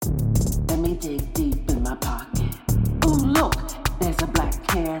dig deep in my pocket. Ooh, look, there's a black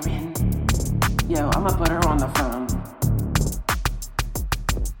Karen. Yo, I'ma put her on the phone.